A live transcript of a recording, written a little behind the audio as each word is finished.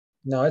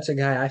No, it's a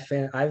guy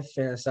I've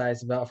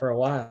fantasized about for a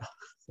while,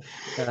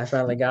 and I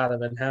finally got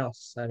him in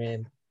house. I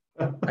mean,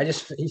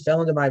 he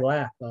fell into my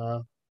lap.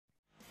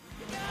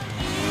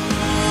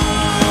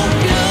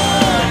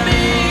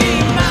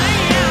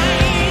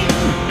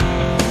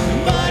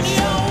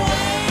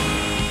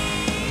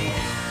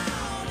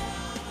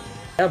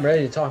 I'm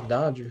ready to talk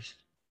Dodgers.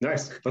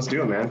 Nice. Let's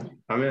do it, man.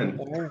 I'm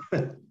All right.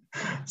 in.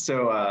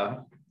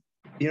 So,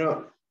 you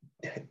know,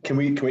 can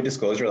we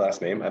disclose your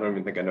last name? I don't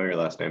even think I know your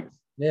last name.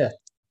 Yeah,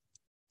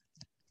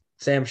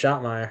 Sam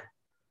Schottmeyer.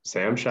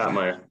 Sam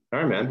Shatmeyer. All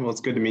right, man. Well,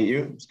 it's good to meet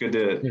you. It's good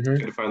Hmm.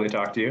 to finally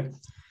talk to you.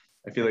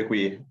 I feel like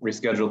we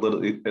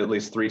rescheduled at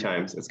least three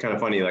times. It's kind of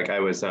funny. Like I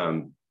was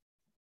on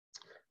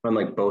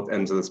like both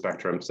ends of the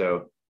spectrum.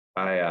 So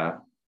I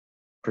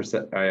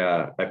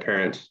I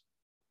parent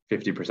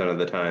 50% of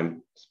the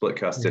time, split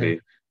Hmm. custody.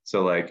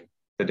 So like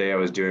the day I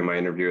was doing my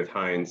interview with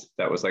Heinz,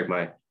 that was like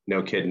my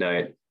no kid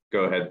night.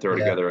 Go ahead, throw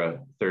Yeah. together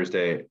a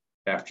Thursday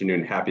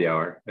afternoon happy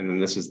hour. And then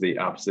this is the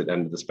opposite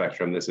end of the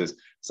spectrum. This is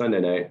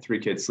Sunday night, three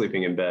kids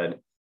sleeping in bed,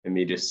 and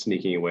me just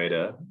sneaking away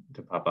to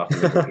pop off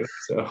and go to it.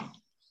 So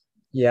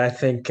Yeah, I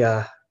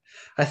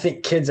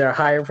think kids are a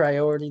higher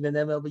priority than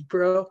MLB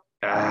Pro.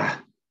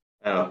 ah,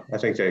 oh, I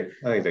think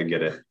they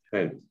get it.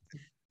 And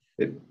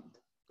it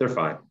they're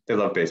fine. They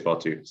love baseball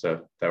too,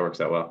 so that works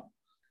out well.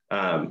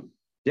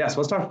 Yeah,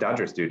 so let's talk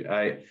Dodgers, dude.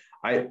 I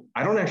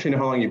don't actually know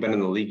how long you've been in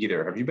the league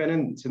either. Have you been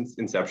in since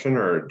inception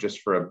or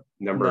just for a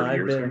number No, of I've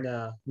years been.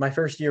 here? My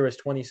first year was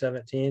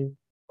 2017,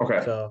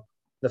 Okay, so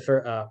the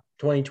first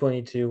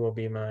 2022 will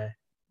be my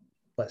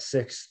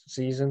sixth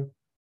season.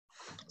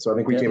 so I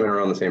think we came Yep. in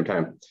around the same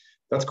time.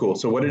 That's cool.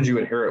 So what did you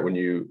inherit when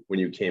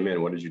you came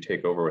in? What did you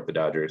take over with the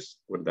Dodgers?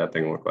 What did that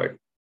thing look like?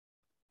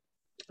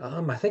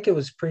 I think it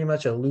was pretty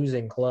much a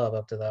losing club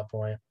up to that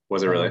point.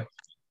 Was it really? Um,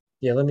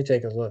 yeah, let me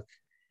take a look.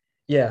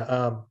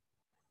 Yeah,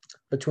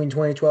 between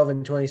 2012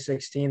 and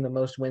 2016, the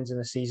most wins in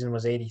the season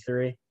was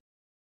 83.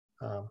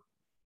 Um,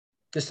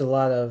 just a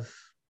lot of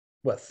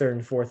third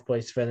and fourth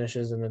place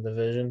finishes in the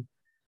division.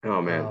 Oh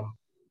man, Um,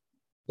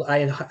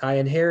 I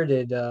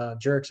inherited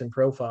Jerks and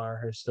Profar,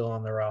 who's still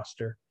on the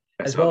roster,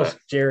 I as saw well that. as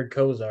Jared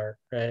Kozart.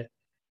 Right.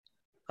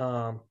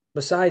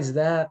 Besides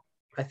that,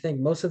 I think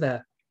most of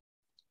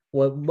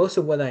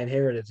what I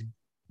inherited has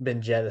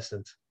been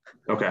jettisoned.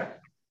 Okay.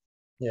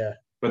 Yeah.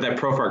 But that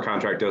Profar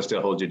contract does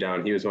still hold you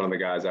down. He was one of the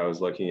guys I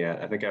was looking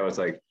at. I think I was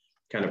like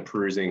kind of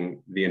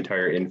perusing the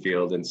entire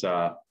infield and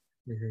saw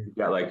Hmm. you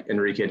got like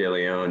Enrique De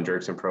Leon,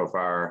 Jerkson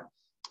Profar,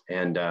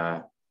 and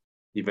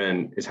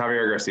even is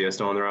Javier Garcia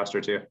still on the roster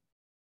too?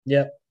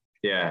 Yep.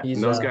 Yeah, and He's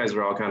those guys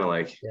are all kind of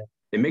like yeah.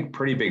 they make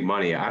pretty big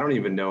money. I don't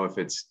even know if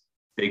it's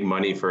big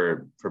money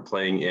for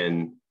playing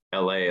in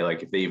LA,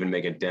 like if they even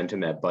make a dent in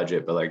that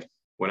budget. But like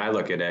when I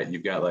look at it,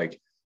 you've got like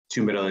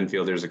two middle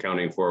infielders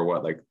accounting for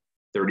what like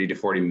 30 to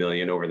 40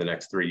 million over the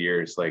next 3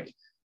 years. Like,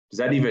 does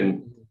that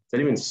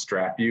even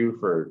strap you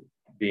for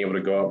being able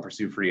to go out and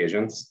pursue free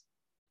agents?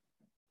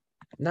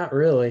 Not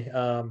really.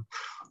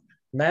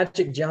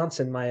 Magic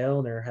Johnson, my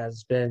owner,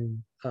 has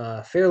been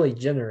fairly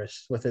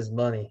generous with his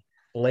money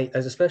late,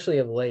 as especially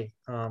of late.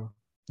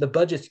 The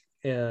budgets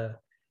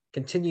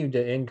continued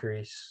to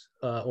increase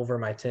over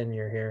my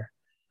tenure here.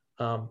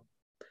 Um,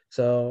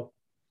 so,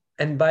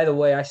 and by the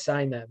way, I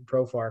signed that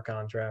Profar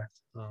contract.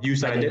 You I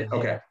signed didn't it? Okay.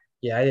 inherit.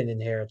 Yeah, I didn't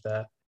inherit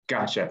that.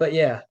 Gotcha. But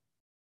yeah,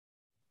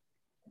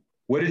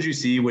 What did you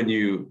see when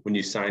you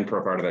signed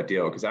Profar to that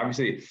deal? Because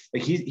obviously,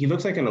 like he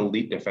looks like an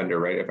elite defender,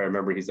 right? If I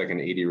remember, he's like an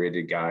 80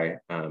 rated guy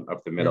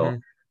up the middle, hmm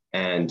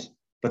and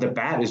but the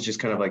bat is just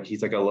kind of like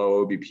he's like a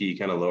low OBP,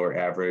 kind of lower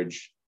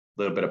average,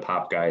 little bit of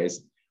pop guy.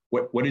 Is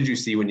what did you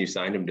see when you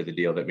signed him to the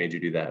deal that made you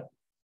do that?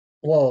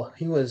 well,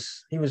 he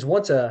was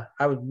once a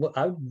I would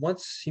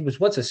once he was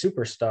once a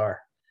superstar.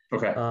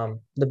 Okay,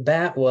 The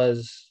bat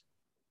was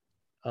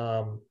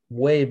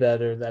way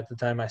better at the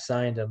time I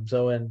signed him.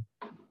 So in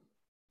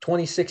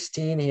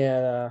 2016, he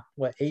had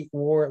eight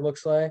WAR it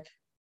looks like.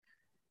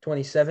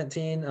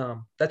 2017,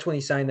 that's when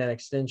he signed that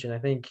extension. I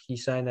think he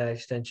signed that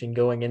extension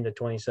going into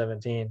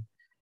 2017,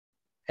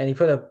 and he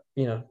put up,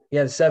 he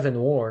had seven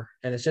WAR,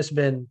 and it's just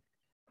been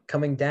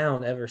coming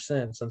down ever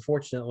since,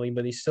 unfortunately.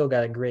 But he's still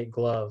got a great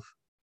glove.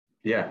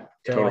 yeah,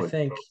 So totally.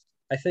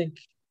 I think,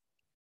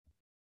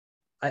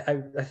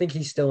 I think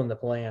he's still in the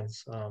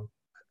plans,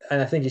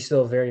 and I think he's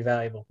still a very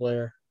valuable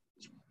player.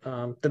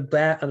 The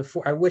bat,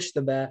 I wish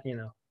the bat,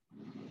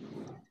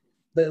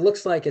 but it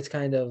looks like it's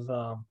kind of,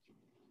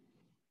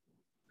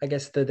 I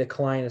guess the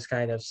decline is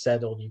kind of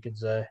settled, you could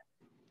say.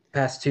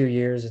 Past 2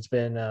 years, it's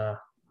been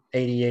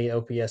 88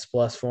 OPS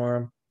plus for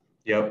him.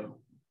 Yep.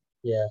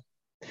 Yeah.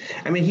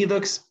 I mean, he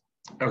looks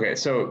okay.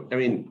 So, I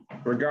mean,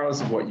 regardless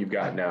of what you've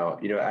got now,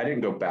 I didn't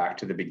go back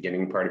to the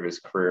beginning part of his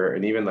career,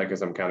 and even like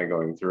as I'm kind of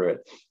going through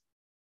it,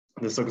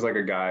 this looks like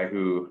a guy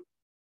who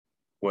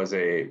was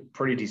a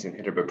pretty decent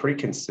hitter, but pretty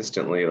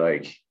consistently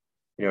like,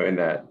 in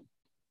that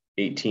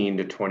 18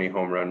 to 20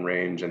 home run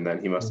range. And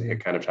then he must have hit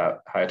Hmm. kind of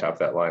high top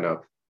that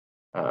lineup.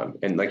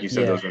 And like you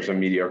said, Yeah. those are some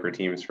mediocre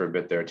teams for a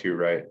bit there too,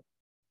 right?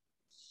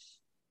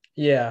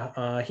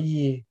 Yeah.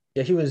 He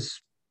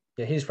was.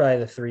 Yeah, he's probably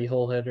the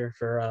 3-hole hitter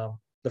for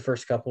the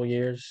first couple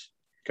years,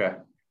 Okay.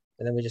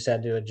 and then we just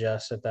had to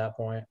adjust at that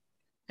point.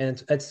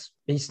 And it's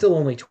he's still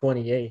only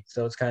 28,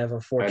 so it's kind of I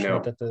unfortunate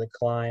know. that the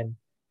decline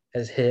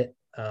has hit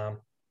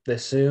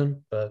this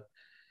soon. But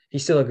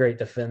he's still a great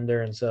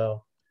defender, and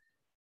so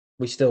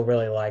we still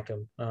really like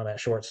him at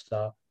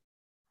shortstop.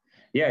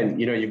 Yeah, and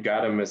you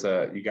got him as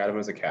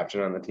a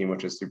captain on the team,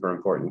 which is super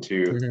important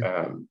too.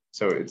 Mm-hmm.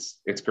 So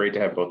it's great to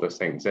have both those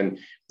things. And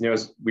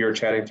as we were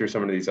chatting through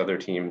some of these other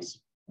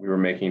teams, we were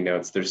making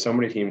notes. There's so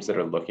many teams that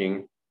are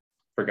looking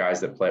for guys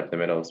that play up the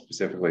middle,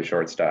 specifically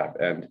shortstop,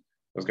 and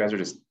those guys are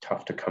just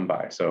tough to come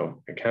by.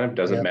 So it kind of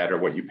doesn't Yep. matter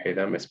what you pay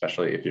them,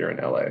 especially if you're in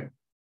LA.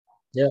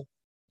 Yep.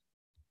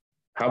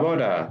 How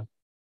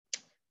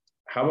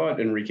about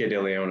Enrique De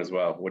Leon as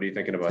well? What are you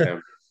thinking about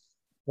him?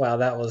 Wow,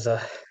 that was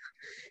a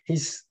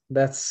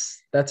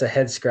that's a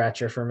head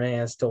scratcher for me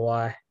as to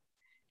why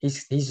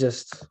he's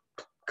just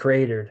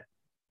cratered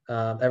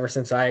ever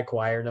since I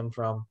acquired him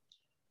from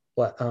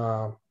what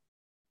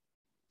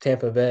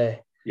Tampa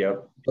Bay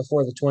Yep,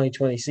 before the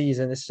 2020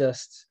 season. It's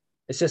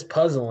just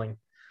puzzling.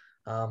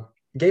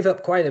 Gave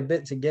up quite a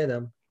bit to get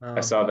him.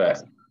 I saw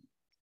that.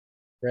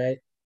 Right,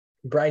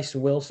 Bryce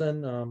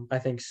Wilson, I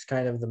think is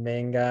kind of the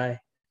main guy.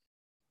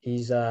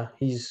 He's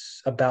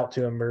about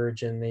to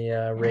emerge in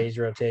the Rays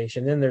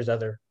rotation. Then there's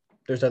other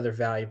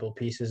valuable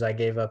pieces I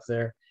gave up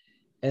there,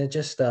 and it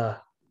just for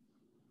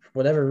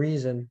whatever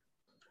reason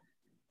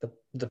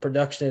the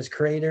production is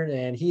cratered,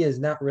 and he is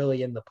not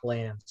really in the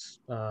plans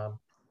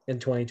in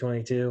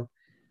 2022.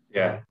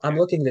 Yeah. I'm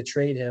looking to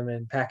trade him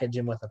and package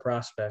him with a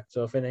prospect.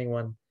 So if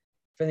anyone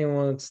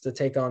wants to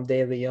take on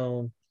De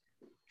Leon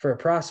for a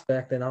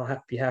prospect, then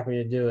I'll be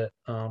happy to do it.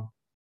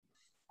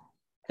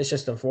 It's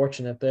just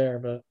unfortunate there,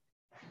 but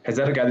Is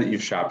that a guy that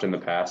you've shopped in the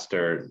past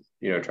or,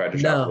 tried to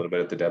shop a no, little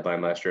bit at the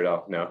deadline last year at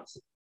all? No.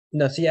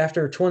 no. See,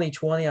 after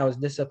 2020, I was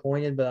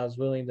disappointed, but I was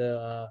willing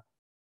to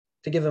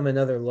give him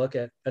another look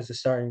at as a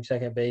starting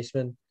second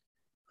baseman.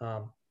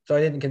 So I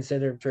didn't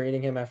consider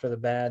trading him after the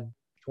bad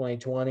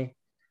 2020,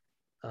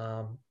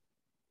 and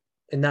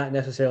not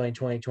necessarily in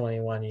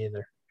 2021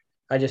 either.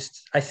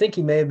 I think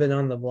he may have been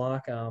on the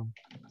block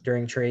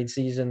during trade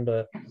season,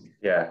 but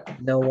Yeah.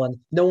 no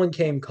one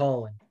came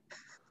calling.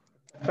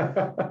 No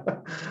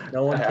That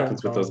one came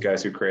happens with those calling.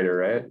 guys who create it,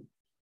 right?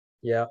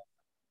 Yeah,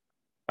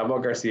 How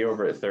about Garcia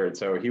over at third?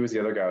 So he was the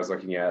other guy I was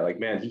looking at. Like,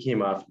 man, he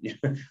came off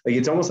like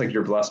it's almost like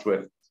you're blessed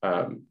with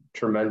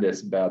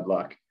tremendous bad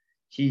luck.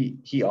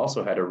 He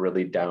also had a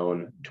really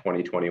down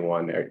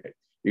 2021. Are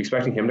you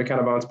expecting him to kind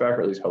of bounce back,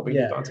 or at least hoping he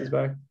yeah. bounces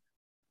back?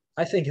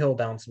 I think he'll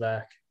bounce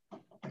back.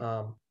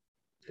 Um,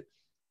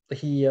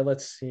 he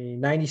let's see,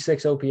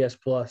 96 OPS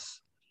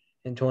plus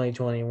in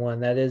 2021.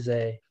 That is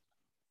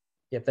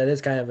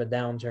kind of a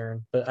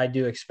downturn, but I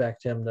do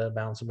expect him to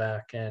bounce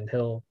back, and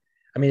he'll.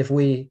 I mean, if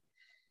we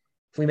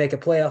make a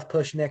playoff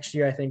push next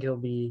year, I think he'll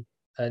be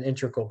an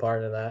integral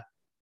part of that.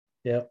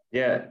 Yep.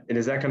 Yeah, and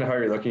is that kind of how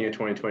you're looking at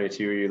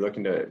 2022? Are you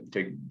looking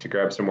to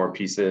grab some more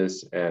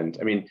pieces? And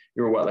I mean,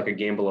 you were what, like a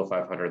game below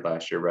 500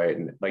 last year, right?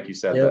 And like you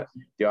said, Yep.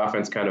 the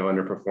offense kind of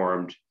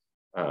underperformed.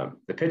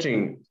 The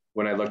pitching,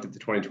 when I looked at the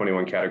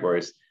 2021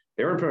 categories,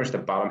 they were in pretty much the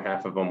bottom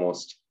half of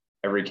almost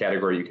every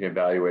category you can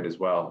evaluate as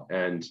well.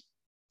 And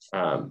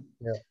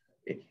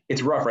Yep.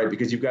 it's rough, right?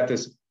 Because you've got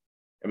this,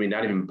 I mean,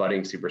 not even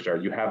budding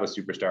superstar. You have a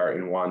superstar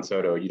in Juan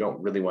Soto. You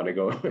don't really want to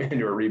go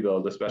into a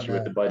rebuild, especially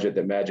with the budget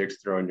that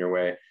Magic's throwing your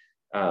way.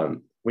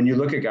 When you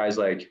look at guys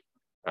like,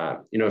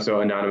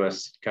 so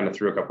Anonymous kind of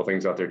threw a couple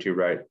things out there too,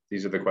 right?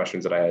 These are the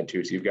questions that I had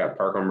too. So you've got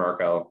Parker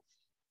Markel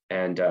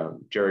and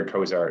Jared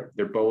Kozart.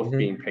 They're both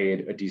being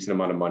paid a decent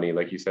amount of money.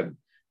 Like you said,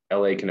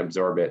 LA can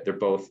absorb it. They're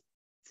both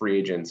free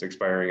agents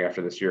expiring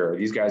after this year. Are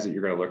these guys that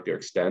you're going to look to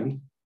extend?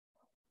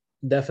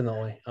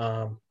 Definitely.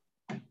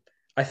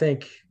 I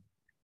think,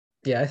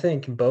 I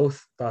think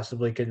both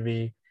possibly could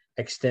be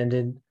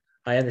extended.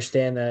 I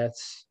understand that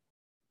it's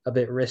a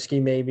bit risky,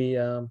 maybe,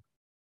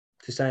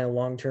 to sign a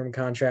long-term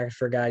contract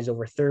for guys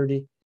over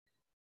 30,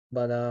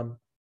 but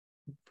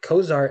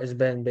Kozart has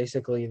been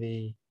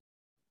basically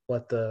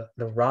the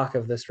rock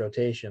of this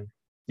rotation.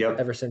 Yep.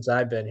 Ever since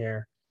I've been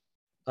here,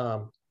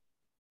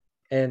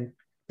 and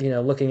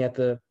looking at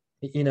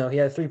he had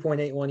a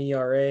 3.81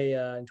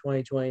 ERA in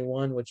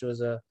 2021, which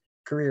was a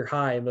career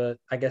high, but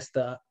I guess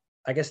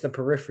the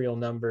peripheral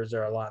numbers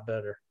are a lot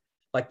better.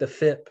 Like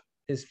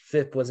his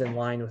FIP was in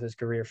line with his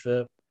career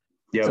FIP.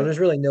 Yep. So there's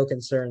really no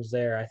concerns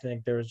there. I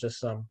think there was just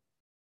some,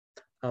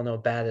 I don't know,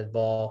 batted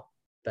ball,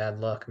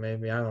 bad luck,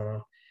 maybe. I don't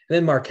know. And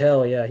then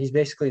Markel, yeah, he's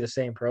basically the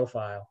same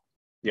profile.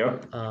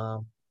 Yep.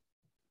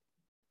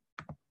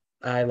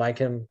 I like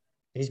him.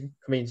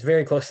 He's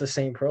very close to the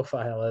same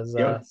profile as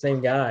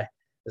same guy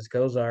as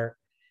Kozart.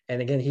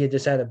 And again, he had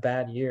just had a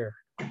bad year.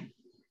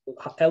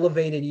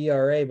 Elevated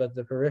ERA, but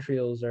the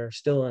peripherals are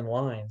still in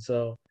line.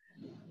 So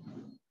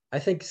I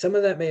think some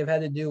of that may have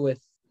had to do with,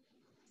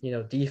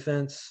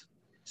 defense,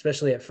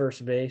 especially at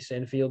first base,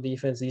 infield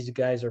defense. These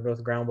guys are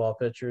both ground ball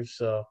pitchers.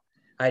 So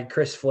I had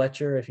Chris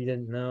Fletcher, if you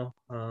didn't know,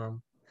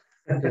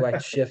 who I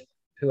shipped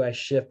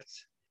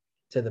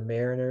to the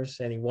Mariners,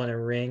 and he won a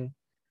ring.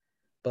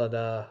 But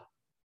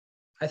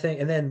I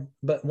think,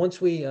 but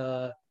once we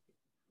got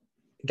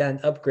an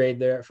upgrade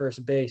there at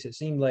first base, it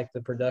seemed like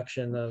the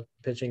production of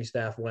pitching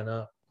staff went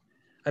up.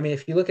 I mean,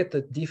 if you look at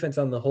the defense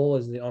on the whole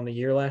on the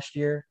year last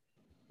year,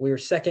 we were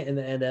second in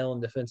the NL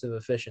in defensive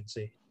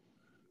efficiency.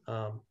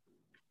 So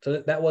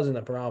that wasn't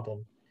a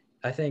problem.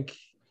 I think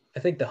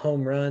the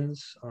home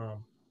runs, a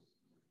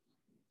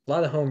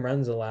lot of home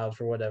runs allowed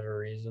for whatever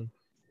reason.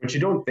 Which you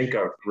don't think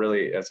of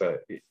really as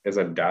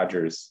a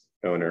Dodgers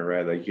owner,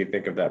 right? Like you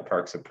think of that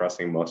park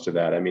suppressing most of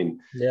that. I mean,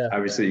 yeah,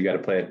 obviously you got to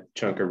play a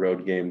chunk of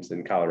road games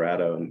in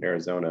Colorado and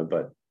Arizona,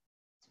 but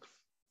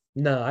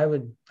no,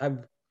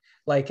 I'm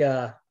like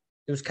it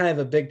was kind of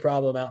a big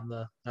problem out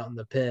in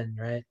the pen,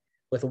 right?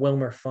 With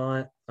Wilmer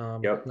Font.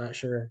 yep. Not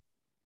sure.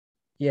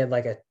 He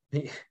had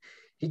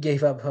he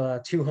gave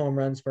up 2 home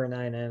runs per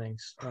 9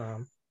 innings.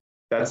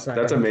 That's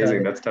not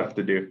amazing. That's tough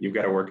to do. You've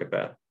got to work at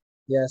that.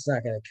 Yeah, it's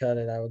not going to cut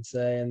it, I would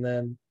say. And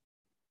then,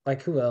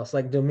 like, who else?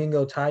 Like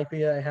Domingo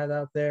Tapia, I had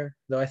out there,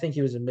 though I think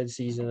he was a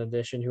midseason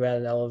addition who had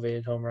an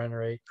elevated home run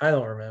rate. I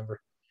don't remember.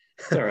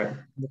 It's all right.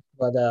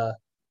 But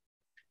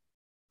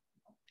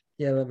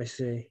yeah, let me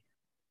see.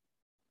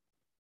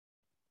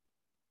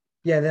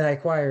 Yeah, then I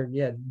acquired,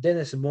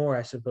 Dennis Moore,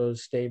 I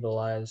suppose,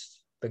 stabilized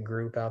the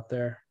group out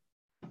there.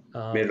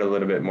 Made it a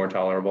little bit more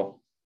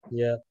tolerable.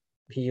 Yeah,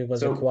 he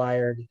was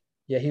acquired.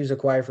 Yeah, he was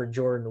acquired for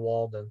Jordan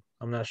Walden.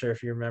 I'm not sure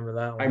if you remember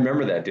that one. I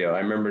remember that deal. I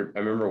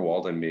remember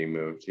Walden being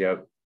moved.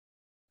 Yep.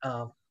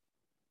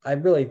 I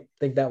really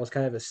think that was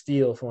kind of a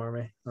steal for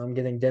me. I'm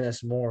getting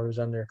Dennis Moore, who's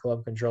under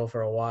club control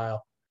for a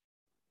while.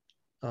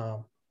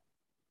 Let's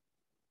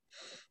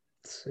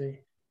see.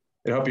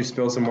 It helped you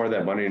spill some more of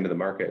that money into the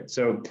market.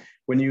 So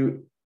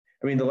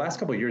the last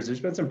couple of years, there's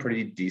been some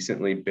pretty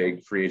decently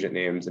big free agent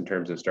names in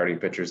terms of starting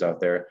pitchers out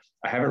there.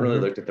 I haven't really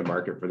looked at the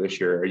market for this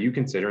year. Are you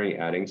considering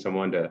adding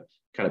someone to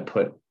kind of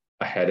put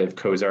ahead of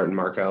Cozart and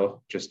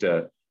Markel, just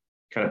to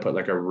kind of put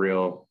like a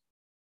real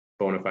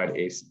bona fide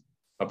ace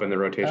up in the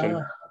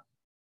rotation?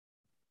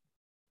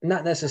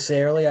 Not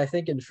necessarily. I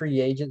think in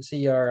free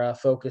agency, our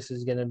focus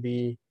is going to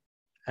be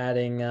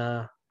adding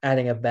a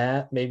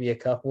bat, maybe a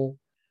couple,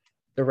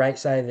 the right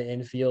side of the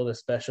infield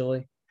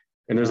especially.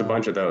 And there's a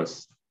bunch of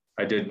those.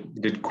 I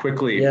did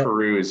quickly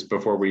peruse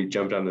before we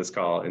jumped on this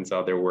call and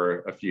saw there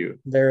were a few.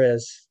 There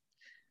is.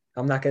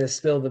 I'm not going to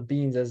spill the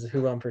beans as to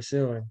who I'm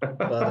pursuing,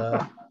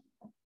 but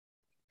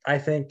I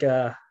think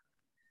I'll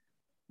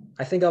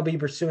be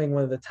pursuing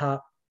one of the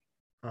top,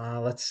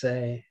 let's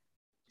say,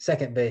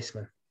 second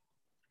baseman.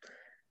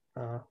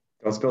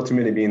 Don't spill too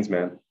many beans,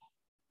 man.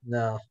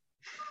 No,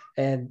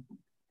 and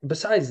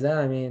besides that,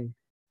 I mean,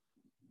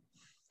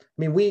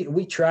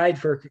 we tried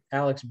for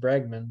Alex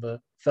Bregman, but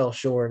fell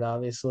short,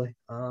 obviously.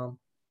 For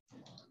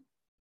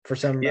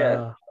some,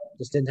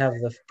 just didn't have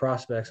the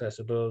prospects, I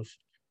suppose.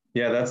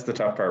 Yeah, that's the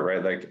tough part,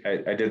 right? Like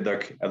I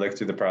looked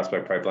through the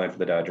prospect pipeline for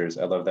the Dodgers.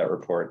 I love that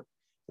report.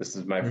 This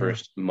is my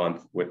first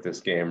month with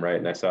this game, right?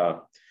 And I saw,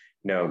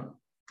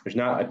 there's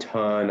not a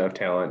ton of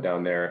talent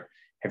down there.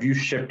 Have you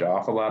shipped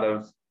off a lot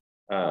of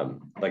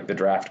like the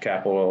draft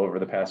capital over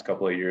the past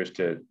couple of years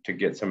to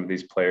get some of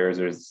these players,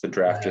 or has the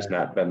draft just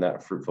not been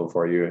that fruitful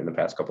for you in the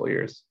past couple of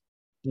years?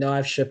 No,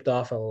 I've shipped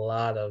off a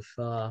lot of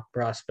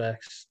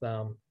prospects.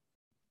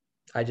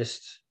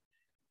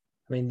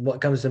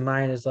 What comes to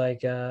mind is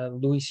like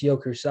Luisio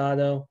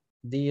Cruzado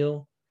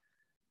deal,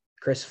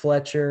 Chris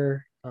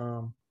Fletcher,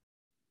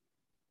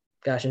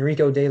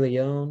 Enrico De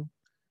Leon,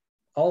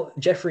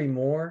 Jeffrey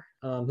Moore,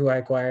 who I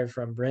acquired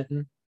from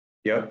Brenton.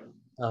 Yep.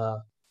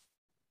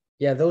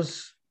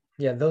 Those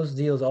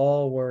deals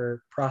all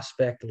were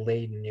prospect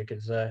laden, you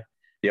could say.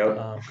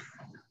 Yep.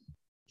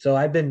 So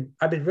I've been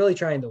really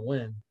trying to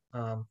win,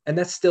 and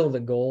that's still the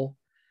goal.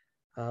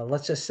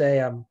 Let's just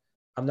say I'm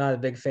not a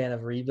big fan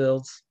of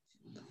rebuilds.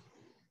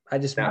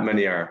 Not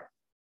many are.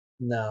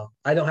 No,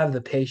 I don't have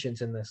the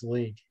patience in this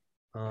league.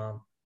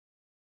 I'm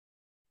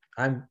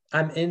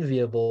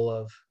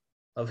enviable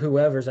of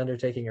whoever's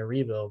undertaking a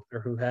rebuild or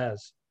who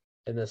has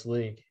in this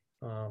league.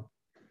 I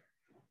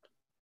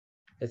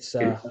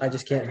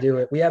just can't do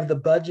it. We have the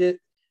budget.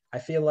 I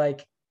feel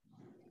like,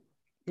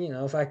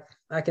 if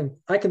I can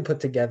put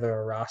together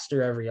a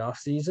roster every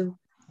offseason.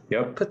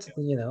 Yep.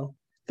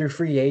 Through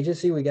free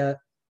agency, we got,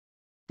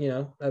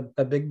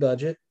 a big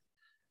budget.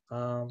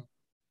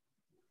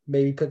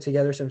 Maybe put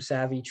together some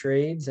savvy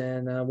trades,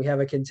 and we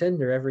have a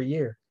contender every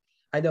year.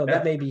 I know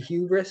that may be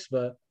hubris,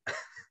 but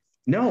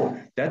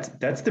no,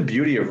 that's the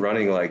beauty of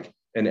running like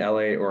an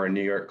LA or a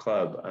New York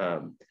club.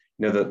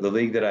 The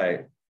league that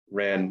I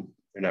the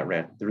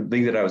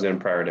league that I was in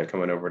prior to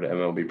coming over to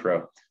MLB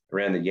Pro, I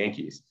ran the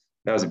Yankees.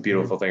 That was a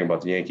beautiful thing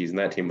about the Yankees, and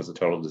that team was a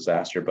total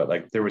disaster. But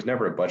like, there was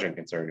never a budget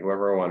concern.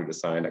 Whoever I wanted to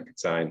sign, I could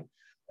sign.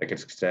 I could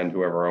extend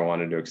whoever I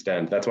wanted to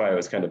extend. That's why I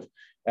was kind of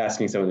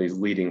asking some of these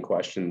leading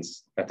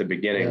questions at the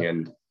beginning.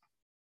 And,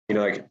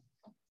 like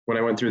when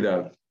I went through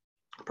the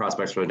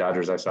prospects for the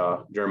Dodgers, I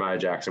saw Jeremiah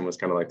Jackson was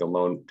kind of like the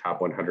lone top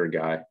 100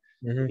 guy.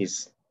 Mm-hmm.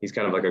 He's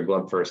kind of like a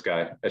glove first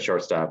guy at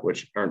shortstop,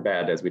 which aren't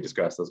bad, as we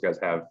discussed. Those guys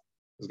have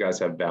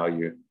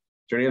value.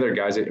 there any other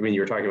guys? I mean,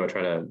 you were talking about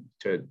trying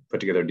to put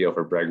together a deal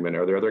for Bregman.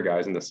 Are there other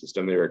guys in the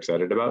system that you're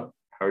excited about?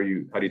 How do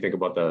you think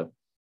about the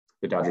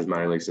Dodgers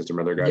minor league system?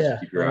 Are there guys to Yeah,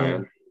 keep your eye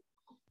on?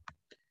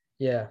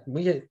 yeah,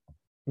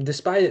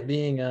 despite it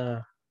being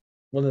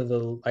one of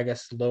the, I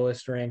guess,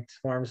 lowest ranked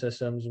farm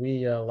systems,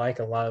 we like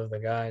a lot of the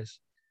guys.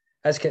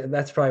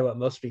 That's probably what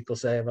most people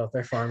say about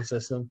their farm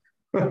system.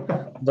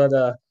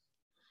 But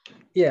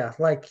yeah,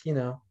 like,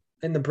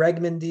 in the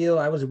Bregman deal,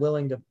 I was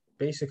willing to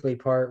basically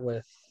part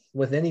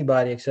with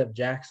anybody except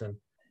Jackson.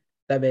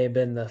 That may have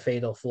been the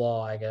fatal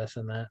flaw, I guess,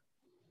 in that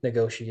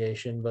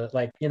negotiation. But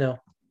like,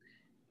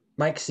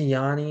 Mike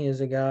Ciani is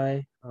a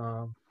guy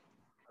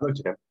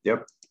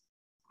Yep.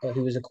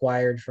 who was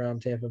acquired from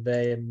Tampa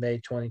Bay in May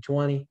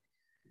 2020,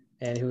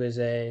 and who is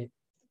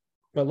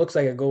what looks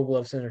like a Gold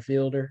Glove center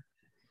fielder.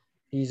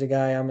 He's a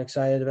guy I'm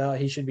excited about.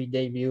 He should be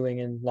debuting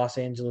in Los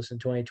Angeles in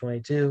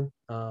 2022.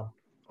 That's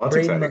Braden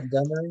exciting.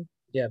 Montgomery.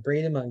 Yeah,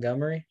 Braden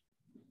Montgomery,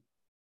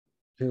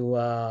 who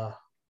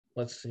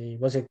let's see,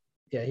 was it?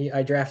 Yeah,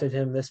 I drafted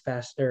him this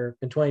past or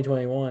in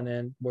 2021,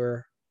 and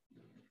we're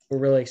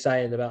really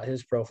excited about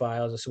his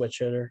profile as a switch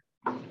hitter,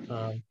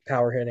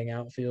 power hitting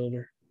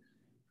outfielder.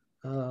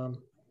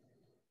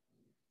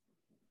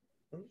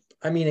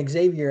 I mean,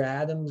 Xavier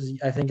Adams,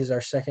 I think, is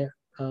our second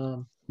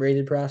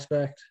rated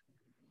prospect.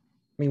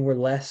 I mean, we're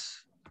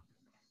less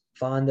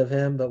fond of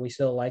him, but we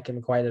still like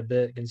him quite a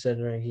bit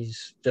considering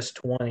he's just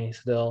 20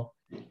 still.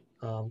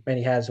 And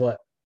he has what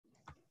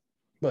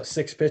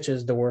 6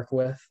 pitches to work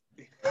with.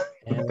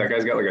 And that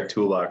guy's got like a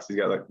toolbox. He's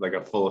got like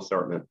a full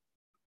assortment.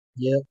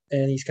 Yep,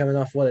 and he's coming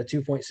off a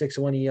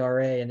 2.61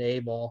 ERA in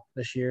A-ball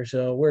this year,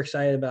 so we're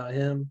excited about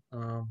him.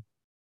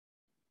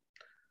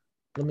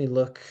 Let me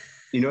look.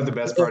 You know what the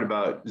best part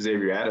about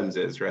Xavier Adams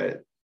is, right?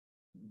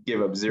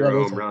 Give up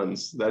 0 home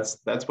runs. That's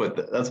what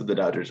the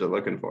Dodgers are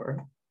looking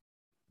for.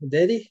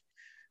 Did he?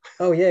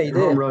 Oh yeah, he did.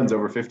 Home runs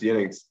over 50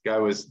 innings. Guy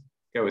was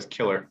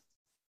killer.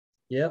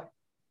 Yep.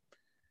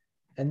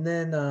 And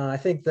then I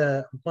think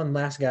the one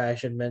last guy I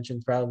should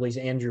mention probably is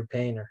Andrew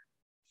Painter.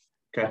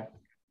 Okay.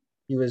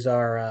 He was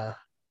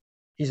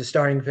he's a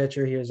starting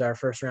pitcher. He was our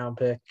first round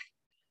pick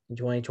in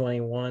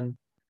 2021.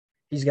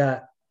 It's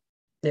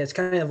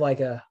kind of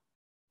like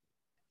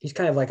he's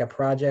kind of like a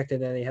project,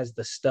 and then he has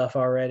the stuff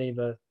already,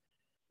 but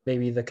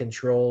maybe the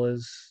control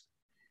is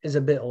a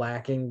bit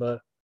lacking.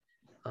 But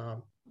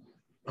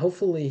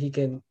hopefully he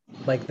can.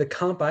 Like the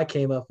comp I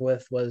came up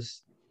with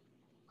was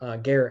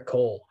Garrett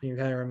Cole. He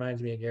kind of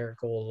reminds me of Garrett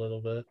Cole a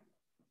little bit.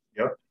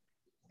 Yep.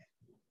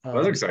 Well,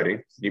 that's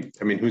exciting.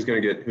 I mean, who's gonna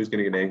get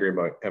angry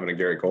about having a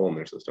Garrett Cole in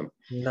their system?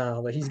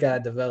 No, but he's got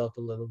to develop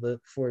a little bit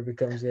before he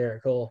becomes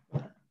Garrett Cole.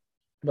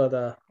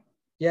 But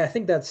yeah, I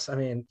think I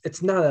mean,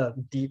 it's not a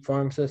deep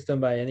farm system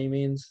by any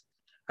means.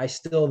 I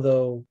still,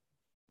 though,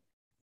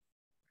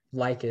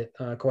 like it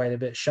quite a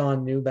bit.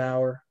 Sean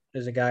Neubauer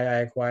is a guy I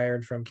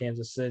acquired from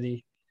Kansas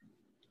City.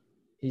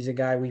 He's a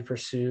guy we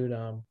pursued,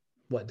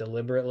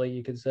 deliberately,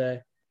 you could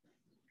say.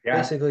 Yeah.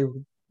 Basically,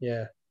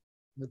 yeah.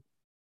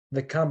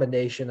 The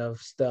combination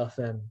of stuff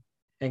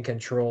and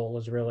control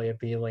was really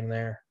appealing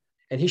there.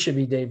 And he should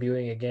be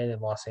debuting again in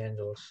Los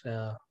Angeles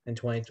in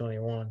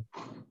 2021.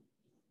 I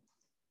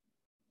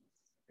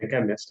think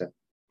I missed it,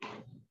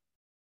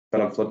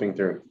 but I'm flipping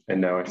through and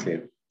now I see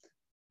him.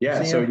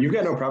 Yeah, so you've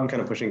got no problem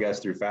kind of pushing guys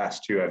through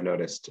fast too, I've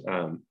noticed.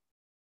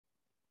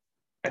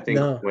 I think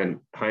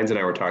when Hines and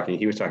I were talking,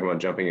 he was talking about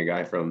jumping a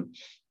guy from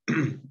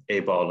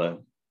A-ball to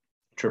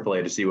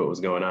AAA to see what was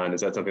going on.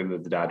 Is that something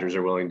that the Dodgers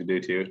are willing to do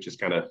too? Just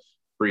kind of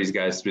breeze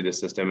guys through the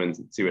system and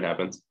see what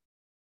happens?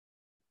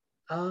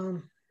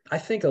 I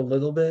think a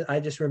little bit. I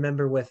just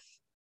remember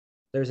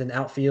there's an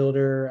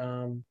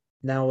outfielder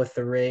now with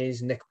the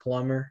Rays, Nick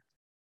Plummer.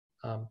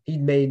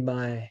 He'd made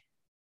my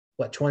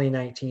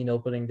 2019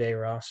 opening day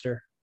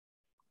roster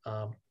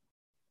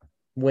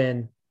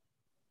when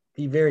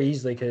he very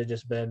easily could have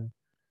just been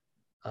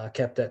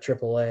kept at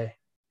AAA,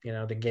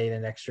 to gain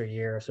an extra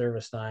year of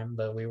service time,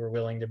 but we were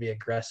willing to be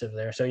aggressive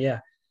there. So yeah,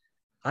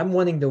 I'm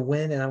wanting to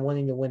win, and I'm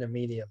wanting to win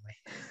immediately.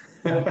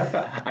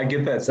 I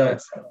get that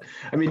sense.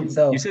 I mean, you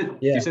said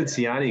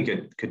Ciani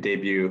could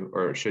debut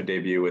or should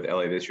debut with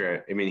LA this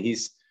year. I mean,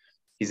 he's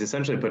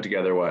essentially put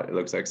together what it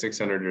looks like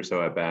 600 or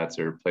so at bats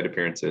or plate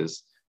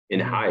appearances in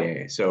high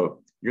A.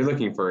 So you're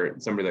looking for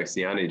somebody like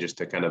Ciani just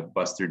to kind of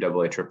bust through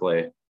AA,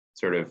 AAA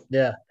sort of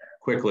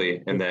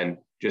quickly, and then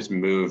just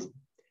move. I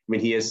mean,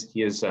 he is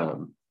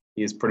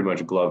pretty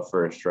much glove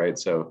first, right?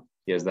 So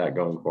he has that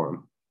going for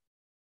him.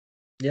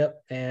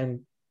 Yep,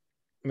 and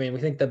I mean, we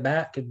think the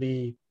bat could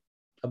be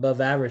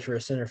above average for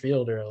a center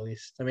fielder at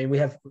least. I mean, we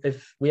have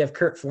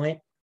Kurt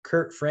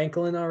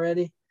Franklin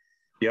already.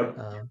 Yep,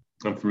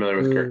 I'm familiar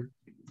with Kurt.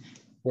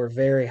 We're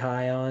very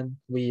high on.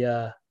 We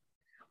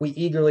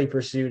eagerly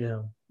pursued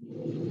him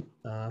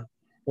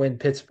when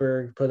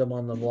Pittsburgh put him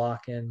on the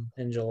block in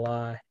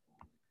July,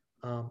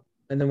 and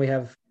then we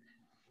have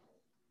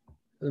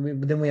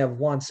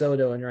Juan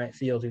Soto in right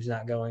field, who's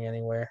not going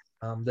anywhere,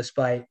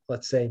 despite,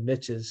 let's say,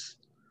 Mitch's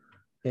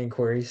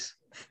inquiries.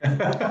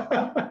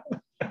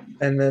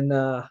 And then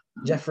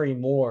Jeffrey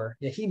Moore.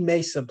 Yeah, he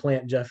may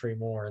supplant Jeffrey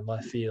Moore in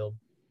left field.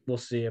 We'll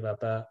see about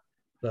that,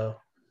 though.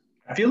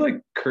 I feel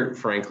like Kurt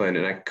Franklin,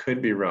 and I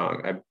could be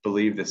wrong. I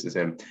believe this is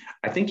him.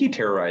 I think he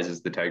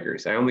terrorizes the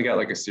Tigers. I only got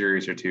like a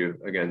series or two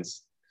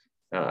against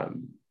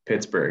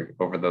Pittsburgh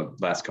over the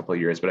last couple of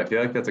years, but I feel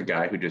like that's a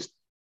guy who just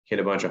hit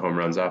a bunch of home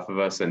runs off of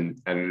us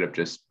and ended up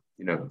just,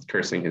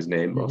 cursing his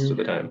name most of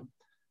the time.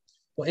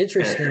 Well,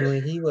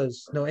 interestingly, he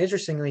was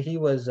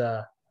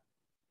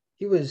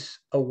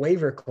a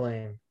waiver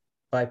claim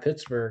by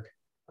Pittsburgh.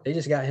 They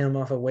just got him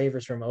off of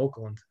waivers from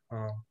Oakland.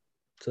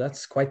 So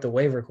that's quite the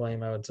waiver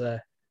claim, I would say.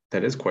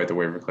 That is quite the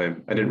waiver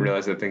claim. I didn't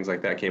realize that things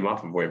like that came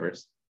off of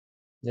waivers.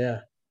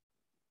 Yeah.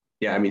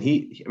 Yeah,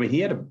 he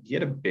had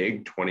a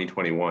big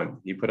 2021.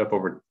 He put up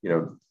over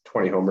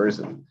 20 homers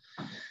and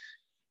I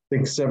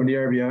think 70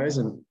 RBIs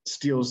and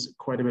steals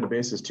quite a bit of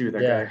bases too.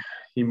 That guy,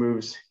 he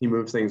moves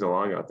things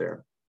along out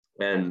there.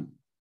 And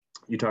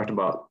you talked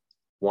about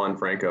Juan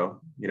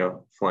Franco,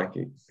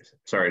 flanking.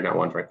 Sorry, not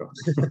Juan Franco.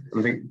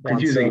 I'm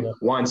confusing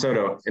Juan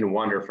Soto and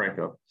Wander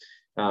Franco.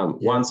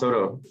 Juan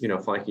Soto,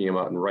 flanking him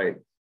out and right.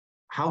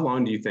 How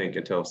long do you think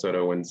until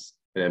Soto wins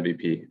an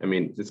MVP? I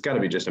mean, it's got to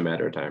be just a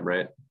matter of time,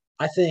 right?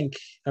 I think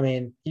he's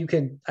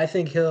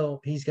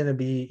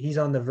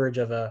on the verge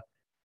of a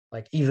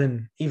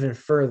even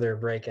further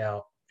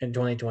breakout in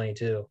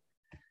 2022.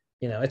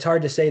 It's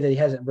hard to say that he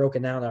hasn't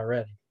broken out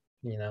already.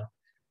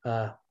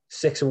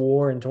 6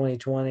 WAR in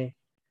 2020,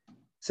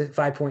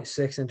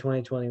 5.6 in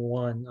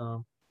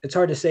 2021. It's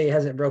hard to say he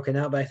hasn't broken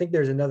out, but I think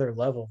there's another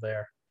level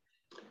there.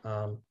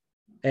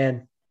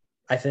 And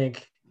I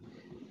think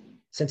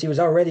since he was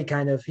already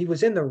he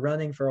was in the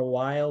running for a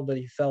while, but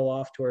he fell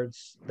off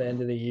towards the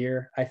end of the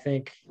year. I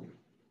think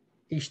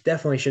he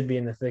definitely should be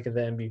in the thick of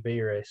the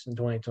MVP race in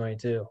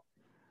 2022.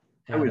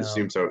 I would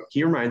assume so.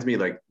 He reminds me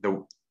like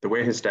the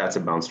way his stats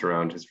have bounced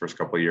around his first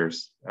couple of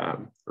years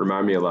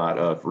remind me a lot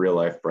of real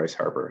life Bryce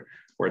Harper,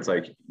 where it's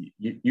like,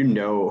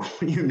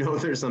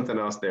 there's something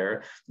else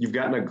there. You've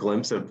gotten a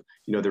glimpse of,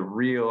 the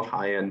real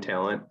high end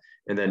talent.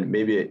 And then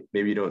maybe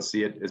you don't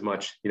see it as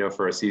much,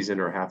 for a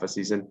season or half a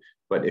season.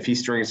 But if he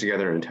strings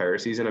together an entire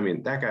season, I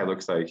mean, that guy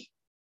looks like,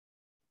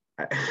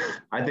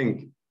 I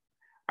think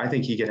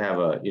he could have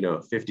a,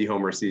 50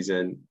 homer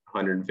season,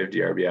 150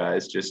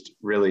 RBIs, just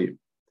really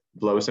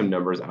blow some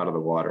numbers out of the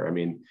water. I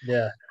mean,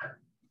 yeah.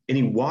 And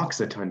he walks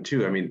a ton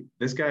too. I mean,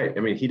 this guy,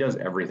 he does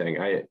everything.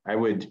 I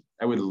would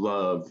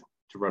love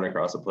to run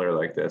across a player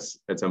like this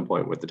at some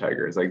point with the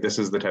Tigers. Like, this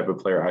is the type of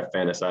player I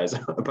fantasize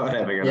about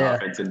having an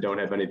offense and don't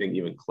have anything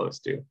even close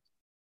to.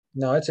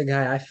 No, it's a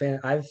guy I've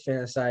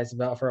fantasized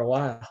about for a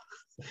while.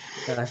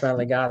 And I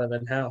finally got him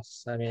in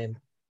house. I mean,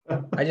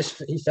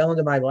 he fell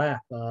into my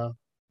lap. How'd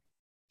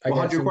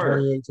you acquire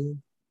him?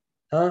 2018.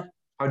 Huh?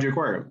 How'd you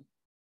acquire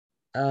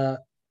him?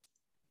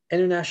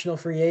 International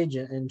free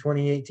agent in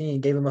 2018,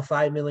 gave him a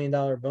 $5 million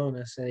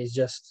bonus, and he's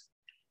just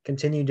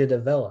continued to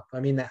develop. I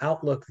mean, the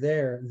outlook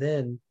there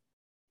then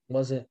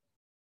wasn't.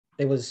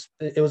 It was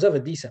of a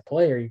decent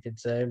player, you could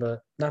say, but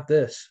not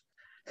this.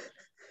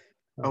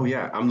 Oh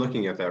yeah, I'm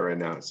looking at that right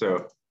now.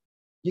 So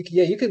you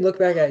can look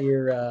back at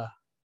your at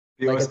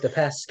the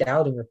past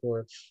scouting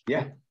reports.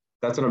 Yeah,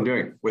 that's what I'm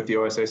doing with the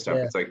OSA stuff.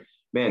 Yeah. It's like,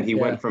 man, he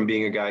went from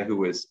being a guy who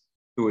was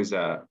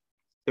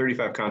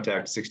 35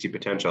 contact, 60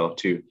 potential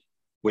to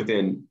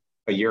within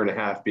a year and a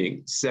half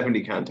being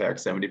 70 contact,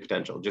 70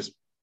 potential, just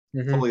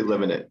fully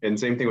living it. And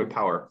same thing with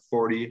power,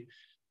 40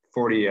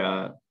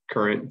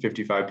 current,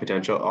 55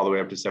 potential, all the way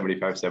up to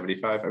 75.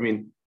 I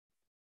mean,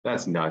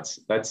 that's nuts.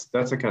 That's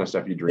the kind of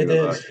stuff you dream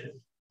about.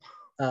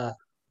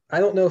 I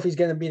don't know if he's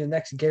going to be the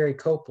next Gary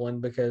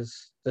Copeland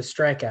because the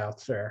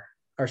strikeouts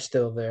are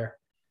still there.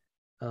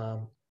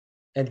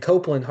 And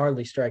Copeland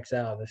hardly strikes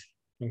out,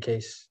 in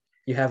case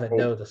you haven't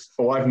noticed.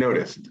 Oh, I've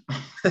noticed.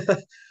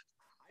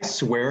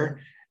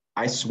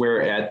 I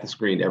swear at the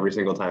screen every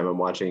single time I'm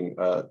watching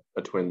a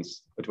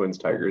Twins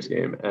Tigers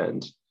game,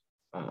 and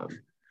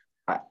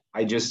I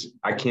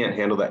can't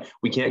handle that.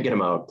 We can't get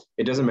him out.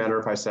 It doesn't matter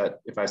if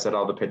I set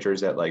all the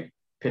pitchers at like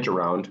pitch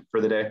around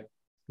for the day,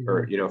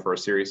 or for a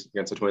series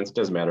against the Twins. It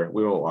doesn't matter.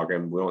 We won't walk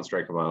him. We won't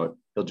strike him out.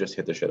 He'll just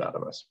hit the shit out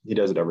of us. He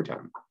does it every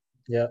time.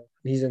 Yeah,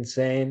 he's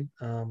insane.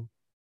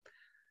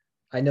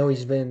 I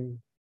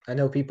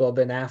know people have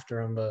been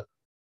after him, but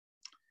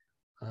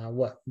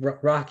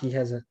Rocky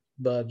hasn't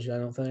budged, I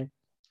don't think.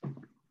 I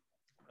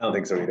don't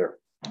think so either.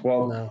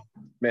 Well, no.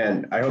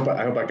 Man, I hope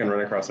I can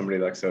run across somebody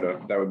like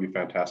Soto. That would be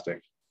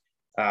fantastic.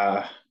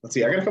 Let's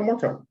see. I got a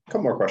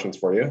couple more questions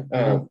for you.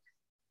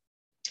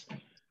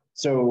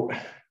 So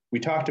we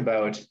talked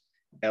about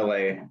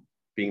LA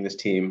being this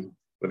team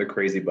with a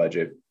crazy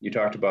budget. You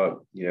talked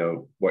about,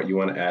 what you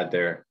want to add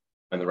there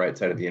on the right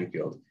side of the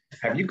infield.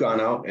 Have you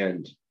gone out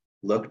and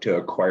looked to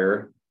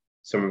acquire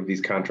some of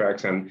these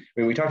contracts? And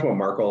we talked about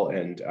Markle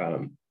and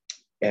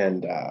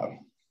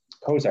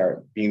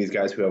Cozart being these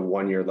guys who have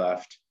 1 year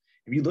left.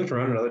 Have you looked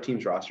around at other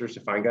teams' rosters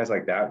to find guys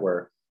like that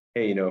where,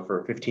 hey,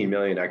 for $15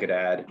 million, I could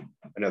add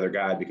another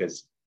guy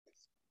because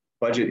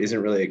budget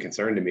isn't really a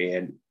concern to me.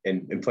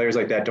 And players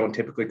like that don't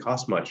typically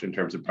cost much in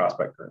terms of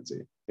prospect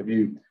currency. Have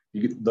you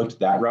You looked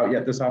that route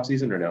yet this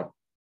offseason or no?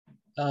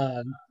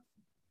 Uh,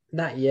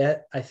 Not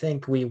yet. I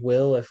think we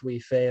will if we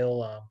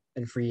fail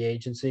in free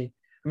agency.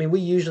 I mean, we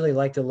usually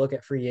like to look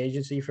at free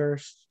agency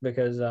first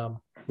because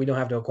we don't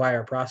have to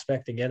acquire a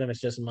prospect to get them. It's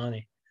just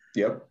money.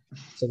 Yep.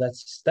 So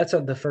that's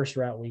the first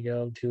route we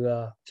go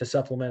to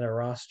supplement our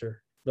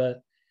roster.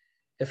 But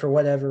if for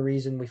whatever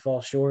reason we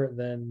fall short,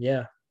 then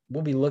yeah,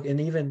 we'll be looking.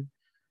 Even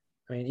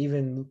I mean,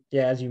 even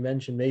yeah, as you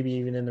mentioned, maybe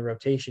even in the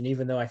rotation.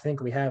 Even though I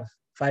think we have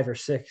 5 or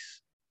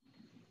 6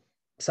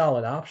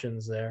 solid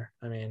options there.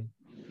 I mean,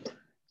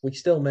 we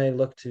still may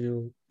look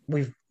to.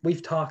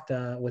 We've talked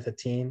with a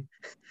team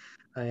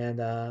and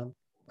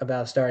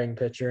about a starting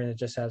pitcher, and it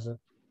just hasn't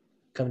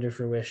come to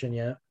fruition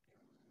yet.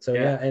 So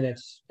Yeah. yeah, and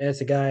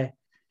it's a guy.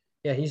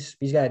 Yeah, he's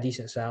got a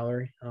decent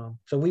salary.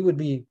 So we would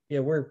be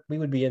we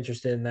would be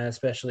interested in that,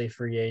 especially if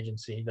free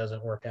agency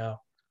doesn't work out.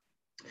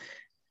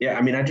 Yeah.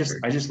 I mean, I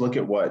just look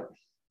at what,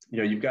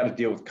 you've got to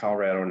deal with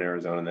Colorado and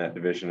Arizona in that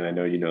division. And I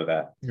know you know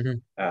that.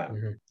 Mm-hmm. Um,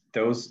 Mm-hmm.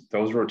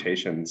 those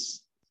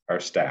rotations are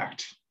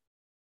stacked,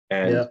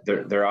 and Yeah.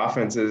 their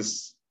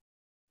offenses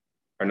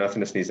are nothing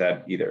to sneeze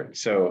at either.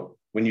 So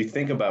when you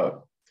think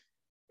about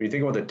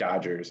the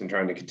Dodgers and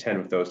trying to contend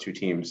with those two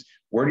teams,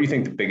 where do you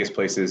think the biggest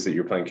place is that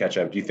you're playing catch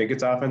up? Do you think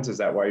it's offense? Is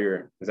that where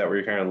you're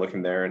kind of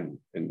looking there and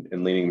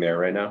leaning there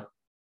right now?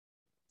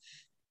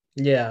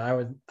 Yeah,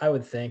 I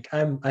would think.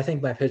 I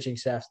think my pitching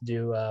staff's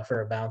due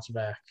for a bounce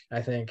back.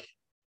 I think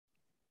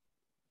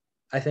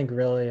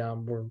really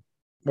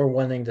we're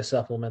wanting to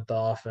supplement the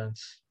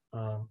offense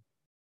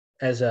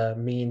as a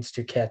means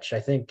to catch. I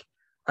think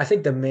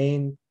the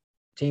main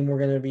team we're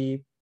going to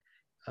be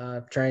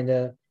trying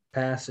to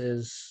pass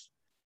is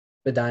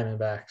the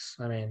Diamondbacks.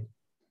 I mean,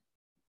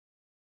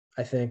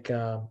 I think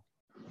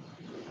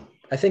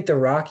I think the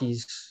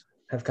Rockies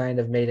have kind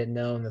of made it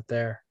known that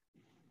they're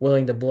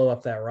willing to blow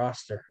up that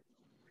roster.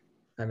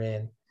 I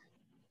mean,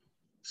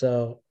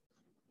 so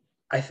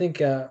I think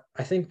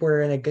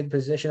we're in a good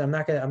position. I'm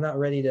not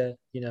ready to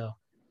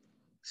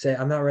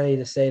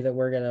say that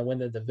we're gonna win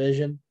the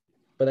division,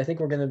 but I think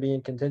we're gonna be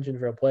in contention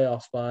for a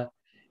playoff spot.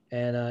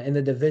 And in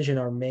the division,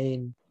 our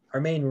main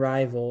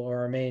rival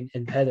or our main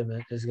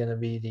impediment is gonna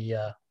be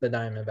the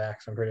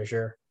Diamondbacks. I'm pretty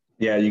sure.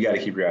 Yeah, you got to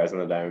keep your eyes on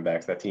the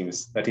Diamondbacks. That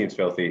team's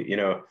filthy. I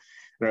don't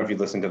know if you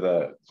listened to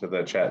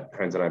the chat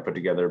Heinz and I put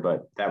together,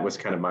 but that was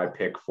kind of my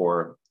pick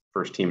for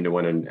first team to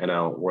win an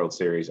NL World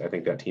Series. I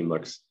think that team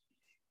looks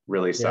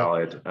really Yep.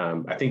 solid.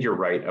 I think you're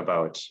right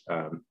about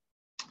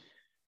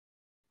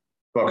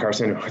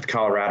Carson with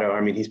Colorado.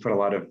 I mean, he's put a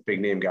lot of big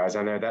name guys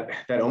on there.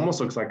 That almost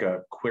looks like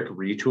a quick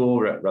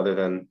retool rather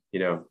than the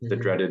Mm-hmm.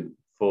 dreaded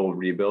full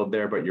rebuild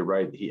there. But you're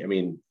right. I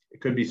mean,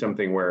 it could be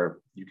something where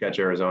you catch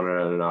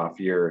Arizona on an off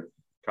year.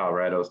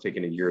 Colorado's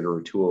taking a year to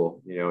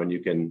retool, and you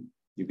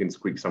can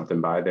squeak something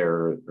by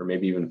there, or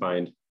maybe even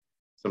find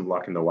some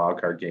luck in the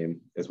wild card game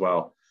as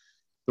well.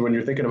 So when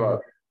you're thinking Mm-hmm.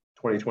 about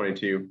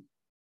 2022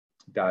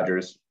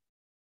 Dodgers,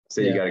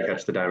 say you Yeah. got to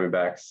catch the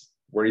Diamondbacks,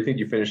 where do you think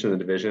you finish in the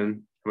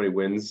division? How many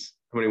wins?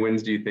 How many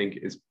wins do you think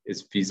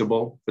is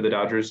feasible for the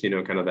Dodgers?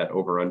 Kind of that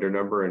over under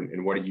number,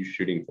 and what are you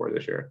shooting for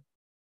this year?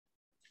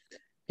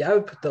 Yeah, I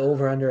would put the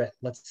over under at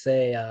let's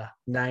say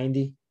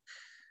 90.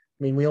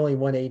 I mean, we only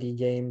won 80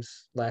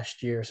 games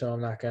last year, so I'm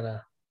not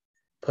gonna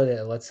put it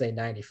at let's say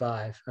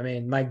 95. I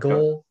mean, Yeah. my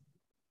goal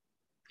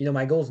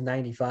is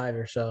 95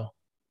 or so.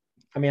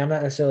 I mean, I'm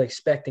not necessarily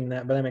expecting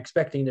that, but I'm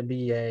expecting to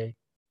be a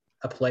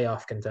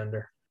playoff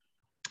contender.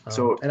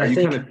 So And are I you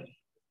kind think of?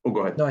 Oh,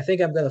 go ahead. no, I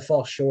think I'm gonna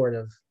fall short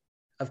of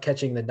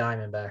catching the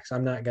Diamondbacks.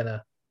 I'm not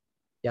gonna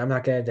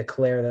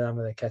declare that I'm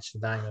gonna catch the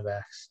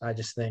Diamondbacks. I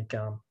just think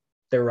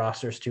their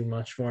roster's too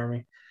much for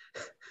me.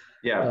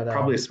 Yeah, But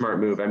probably a smart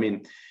move. I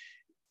mean,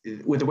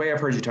 with the way I've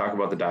heard you talk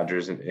about the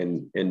Dodgers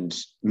and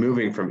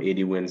moving from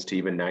 80 wins to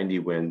even 90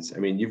 wins, I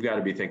mean, you've got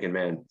to be thinking,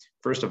 man,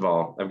 first of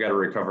all, I've got to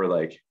recover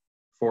like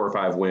 4 or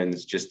 5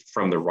 wins just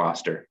from the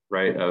roster,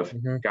 right? Of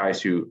mhm.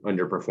 guys who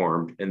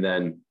underperformed. And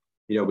then,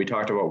 we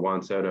talked about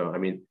Juan Soto. I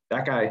mean,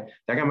 that guy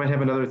might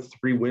have another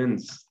 3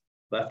 wins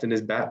left in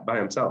his bat by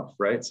himself,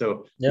 right?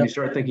 So when you Yep.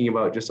 start thinking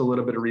about just a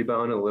little bit of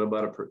rebound, a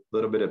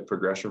little bit of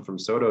progression from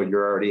Soto,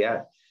 you're already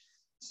at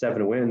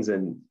 7 wins,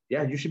 and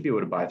yeah, you should be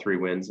able to buy 3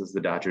 wins as the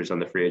Dodgers on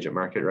the free agent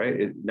market,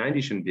 right?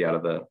 90 shouldn't be out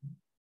of the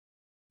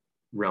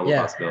realm of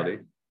Yeah. possibility.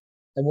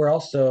 And we're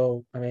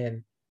also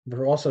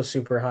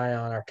super high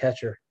on our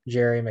catcher,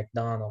 Jerry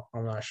McDonald.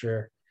 I'm not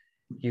sure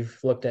you've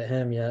looked at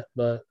him yet,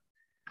 but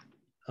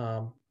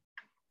um,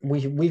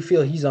 we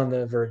feel he's on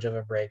the verge of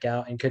a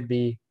breakout and could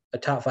be a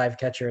top 5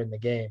 catcher in the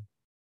game.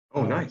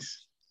 Oh, Um,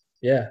 nice.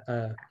 yeah,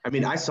 I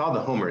mean, I saw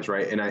the homers,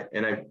 right? And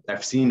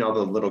I've seen all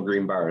the little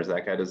green bars.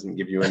 That guy doesn't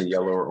give you any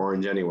yellow or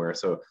orange anywhere.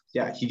 So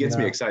yeah, he gets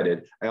me no,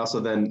 excited. I also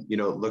then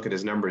look at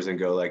his numbers and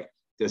go like,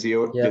 does he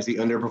yep, does he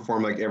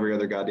underperform like every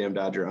other goddamn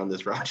Dodger on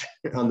this roster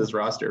on this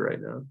roster right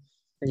now?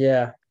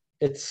 yeah.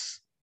 It's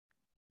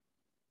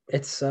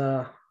it's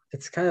uh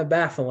it's kind of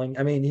baffling.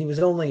 I mean, it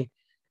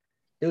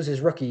was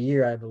his rookie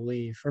year, I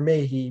believe, or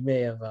he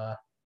may have I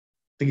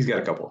think he's got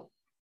a couple,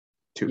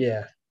 two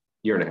yeah,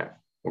 year and a half,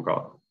 we'll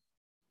call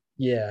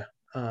yeah.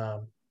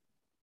 Um,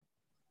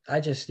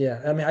 I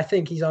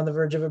think he's on the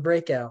verge of a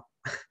breakout.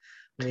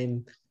 I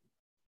mean,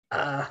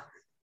 uh,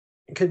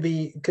 could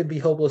be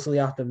hopelessly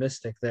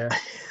optimistic there,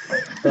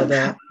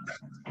 but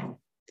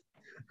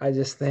I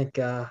just think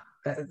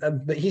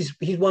but he's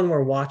one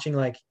we're watching.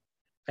 Like,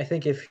 I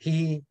think if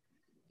he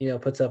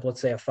puts up,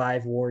 let's say, a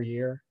 5 WAR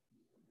year,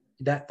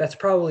 that's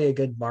probably a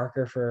good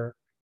marker for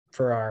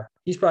our.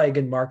 He's probably a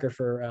good marker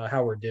for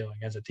how we're doing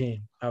as a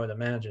team, I would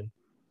imagine.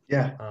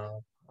 Yeah.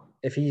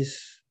 If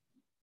he's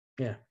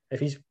if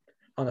he's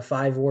on a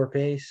 5 WAR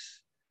pace,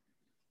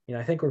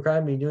 I think we're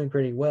probably doing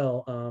pretty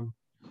well.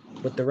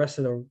 With the rest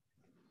of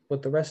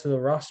the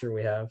roster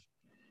we have,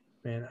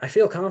 man, I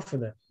feel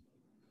confident.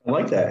 I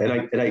like that,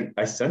 and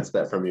I sense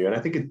that from you, and I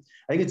think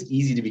it's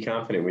easy to be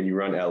confident when you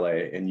run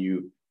LA and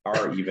you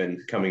are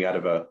even coming out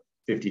of a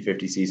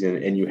 50-50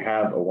 season, and you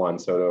have a Juan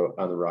Soto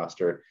on the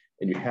roster,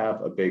 and you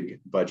have a big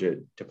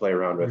budget to play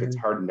around with. It's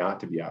hard not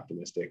to be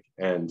optimistic,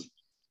 and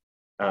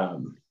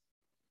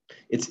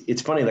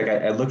it's funny. Like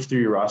I looked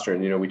through your roster,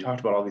 and we talked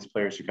about all these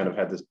players who kind of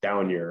had this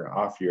down year,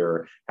 off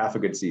year, half a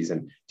good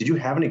season. Did you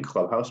have any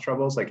clubhouse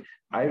troubles? Like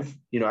I've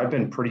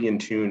been pretty in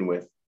tune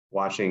with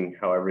watching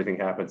how everything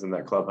happens in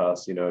that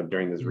clubhouse,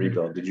 during this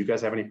rebuild. Did you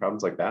guys have any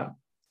problems like that?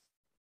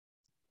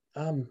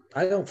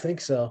 I don't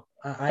think so.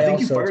 I think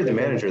you fired the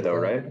manager though,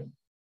 right?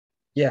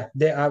 Yeah,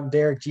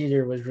 Derek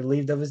Jeter was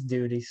relieved of his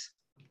duties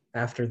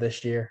after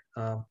this year.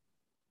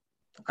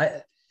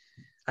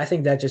 I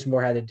think that just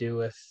more had to do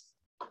with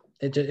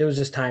it. It was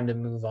just time to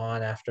move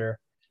on after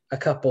a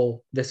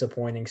couple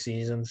disappointing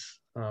seasons,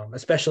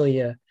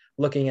 especially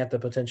looking at the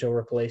potential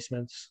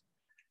replacements.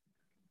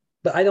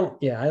 But I don't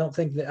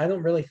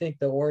really think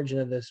the origin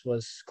of this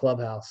was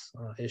clubhouse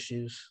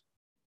issues.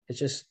 It's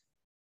just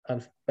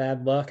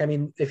bad luck. I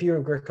mean, if you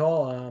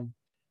recall,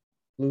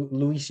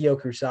 Luisio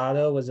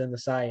Cruzado was in the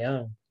Cy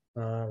Young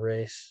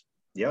race.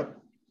 Yep.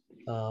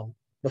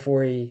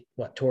 Before he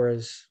tore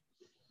his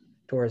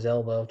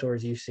elbow, tore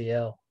his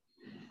UCL.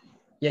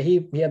 Yeah,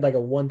 he had like a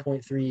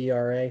 1.3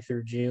 ERA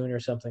through June or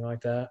something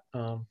like that.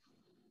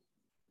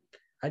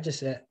 I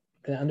just an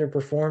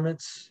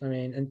underperformance. I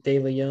mean, and De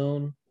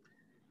Leon,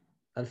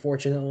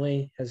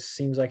 unfortunately,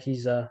 seems like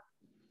he's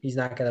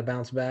not going to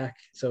bounce back.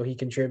 So he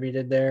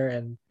contributed there,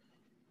 and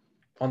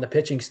on the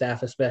pitching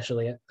staff,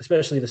 especially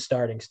the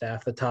starting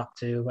staff, the top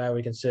two, I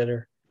would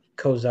consider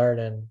Cozart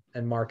and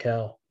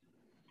Markel.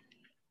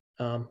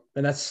 And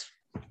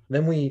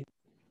then we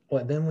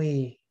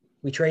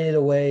traded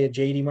away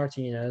JD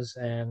Martinez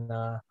and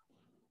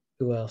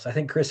who else? I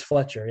think Chris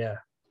Fletcher. Yeah,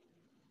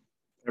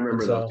 I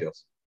remember those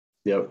deals.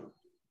 Yep.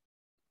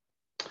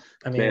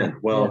 I mean,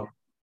 yeah.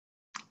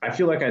 I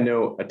feel like I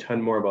know a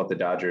ton more about the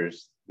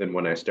Dodgers than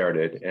when I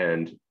started,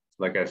 and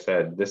like I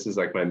said, this is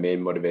like my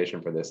main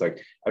motivation for this.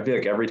 Like, I feel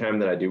like every time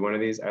that I do one of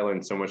these, I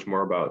learn so much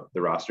more about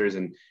the rosters.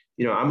 And,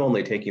 I'm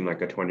only taking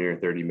like a 20 or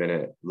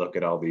 30-minute look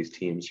at all these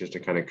teams just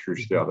to kind of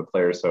cruise through all the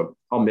players. So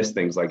I'll miss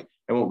things. Like,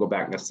 I won't go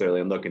back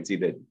necessarily and look and see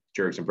that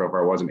Jurickson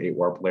Profar was an 8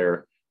 WAR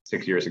player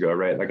 6 years ago,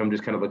 right? Like, I'm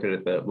just kind of looking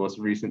at the most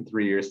recent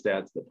 3-year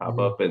stats that pop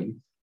up and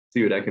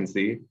see what I can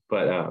see.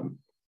 But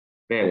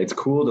man, it's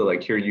cool to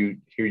like hear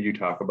you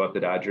talk about the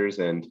Dodgers,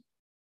 and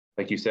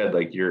like you said,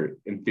 like you're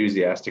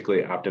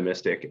enthusiastically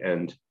optimistic,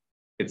 and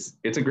it's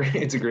a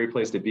great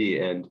place to be.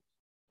 And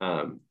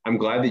I'm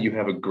glad that you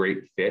have a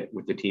great fit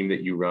with the team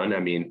that you run. I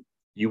mean,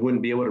 you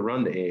wouldn't be able to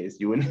run the A's.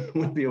 You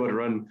wouldn't be able to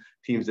run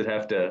teams that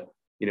have to,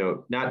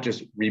 not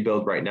just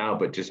rebuild right now,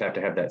 but just have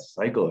to have that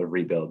cycle of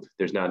rebuild.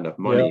 There's not enough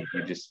money.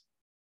 Yeah.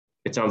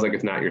 It sounds like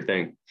it's not your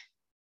thing.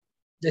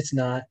 It's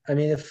not. I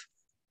mean,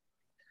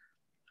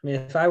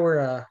 if I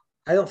were,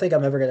 I don't think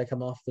I'm ever going to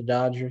come off the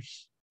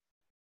Dodgers.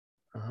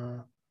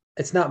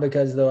 It's not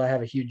because though I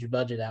have a huge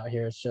budget out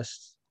here. It's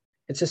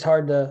just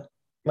hard to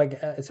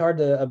it's hard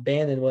to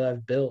abandon what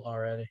I've built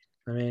already.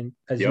 I mean,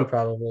 as you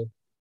probably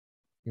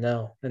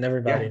know, and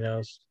everybody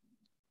knows.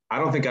 I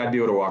don't think I'd be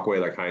able to walk away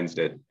like Hines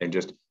did and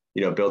just,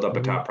 build up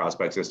a top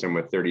prospect system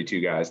with 32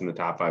 guys in the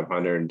top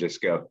 500 and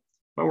just go,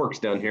 my work's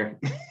done here.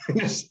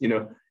 Just,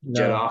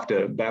 jet off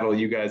to battle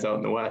you guys out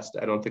in the West.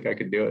 I don't think I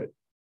could do it.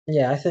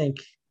 Yeah, I think,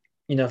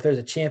 if there's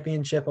a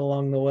championship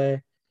along the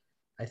way,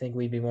 I think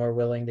we'd be more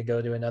willing to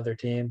go to another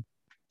team.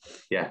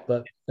 Yeah.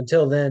 But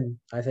until then,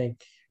 I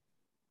think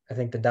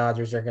the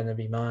Dodgers are going to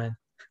be mine.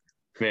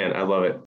 Man, I love it.